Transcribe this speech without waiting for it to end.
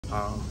You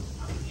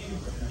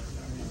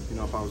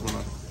know, if I was gonna,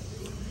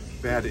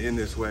 if it had to end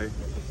this way,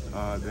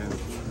 then,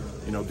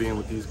 you know, being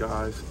with these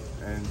guys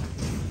and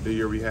the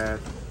year we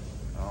had,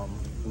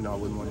 you know, I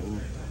wouldn't want it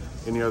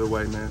any other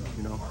way, man.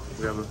 You know,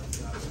 we have a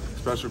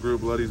special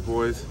group, love these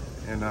boys,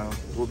 and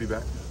we'll be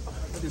back.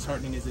 How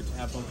disheartening is it to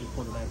have both your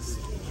quarterbacks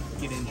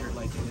get injured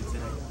like they did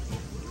today?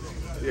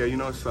 Yeah, you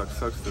know, it sucks.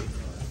 Sucks to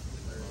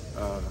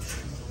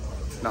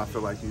not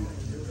feel like you.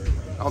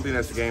 I don't think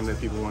that's the game that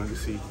people wanted to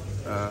see.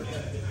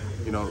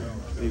 You know,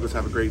 the Eagles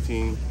have a great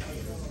team.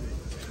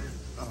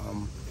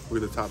 We're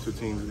the top 2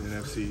 teams in the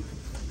NFC,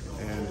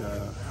 and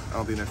I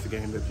don't think that's the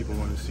game that people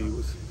wanted to see,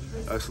 was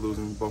us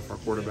losing both our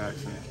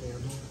quarterbacks. And,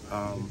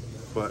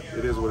 but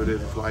it is what it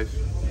is. It's life,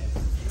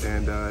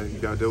 and you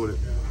got to deal with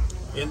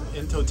it.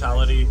 In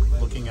totality,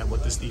 looking at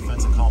what this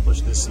defense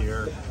accomplished this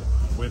year,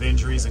 with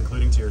injuries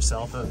including to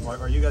yourself,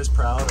 are you guys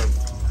proud of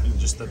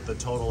just the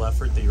total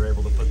effort that you're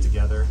able to put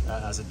together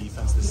as a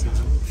defense this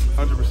season?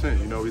 100%.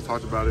 You know, we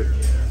talked about it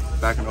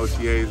back in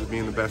OTAs as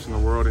being the best in the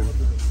world, and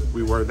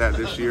we were that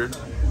this year.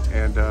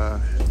 And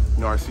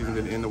you know, our season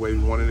didn't end the way we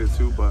wanted it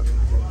to, but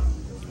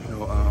you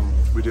know,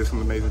 we did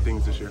some amazing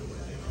things this year.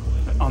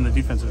 On the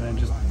defensive end,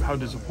 just how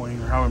disappointing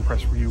or how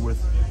impressed were you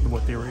with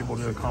what they were able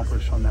to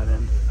accomplish on that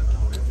end?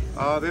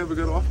 They have a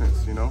good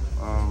offense, you know.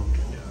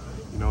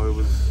 You know, it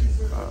was.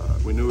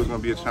 We knew it was going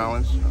to be a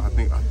challenge. I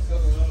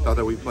thought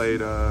that we played,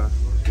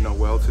 you know,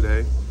 well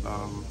today.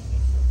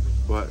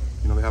 But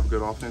you know, they have a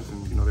good offense,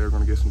 and you know, they were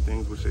going to get some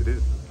things, which they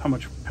did. How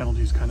much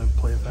penalties kind of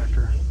play a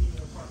factor?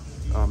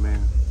 Oh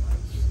man,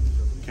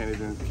 can't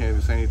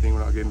even say anything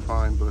without getting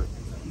fined. But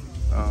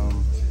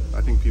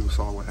I think people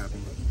saw what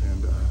happened,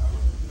 and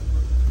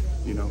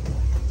you know,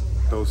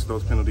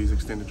 those penalties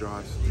extended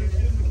drives.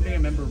 What do you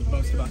remember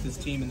most about this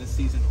team in this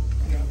season?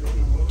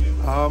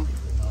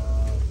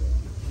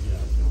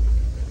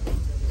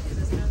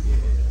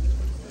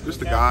 Just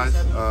the guys.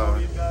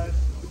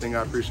 The thing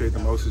I appreciate the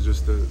most is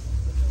just the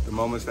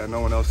moments that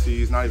no one else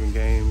sees, not even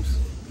games,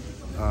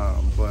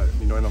 but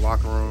you know, in the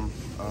locker room,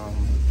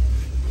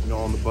 you know,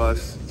 on the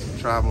bus,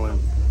 traveling,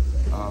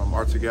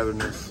 our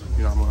togetherness.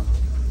 You know, I'm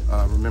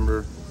gonna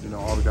remember, you know,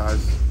 all the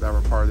guys that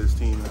were part of this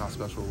team and how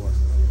special it was.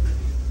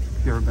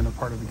 Have you ever been a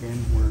part of a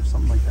game where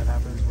something like that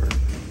happens, where the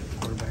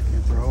quarterback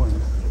can't throw and you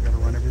got to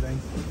run everything?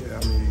 Yeah,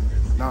 I mean,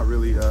 not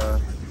really.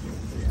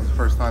 It's the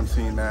first time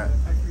seeing that,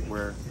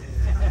 where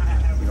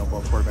you know,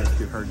 both quarterbacks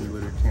get hurt and you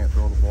literally can't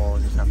throw the ball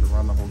and just have to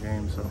run the whole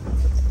game. So,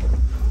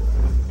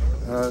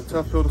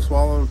 tough pill to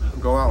swallow,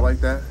 go out like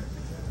that.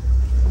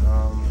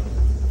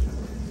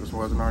 This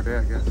wasn't our day,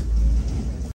 I guess.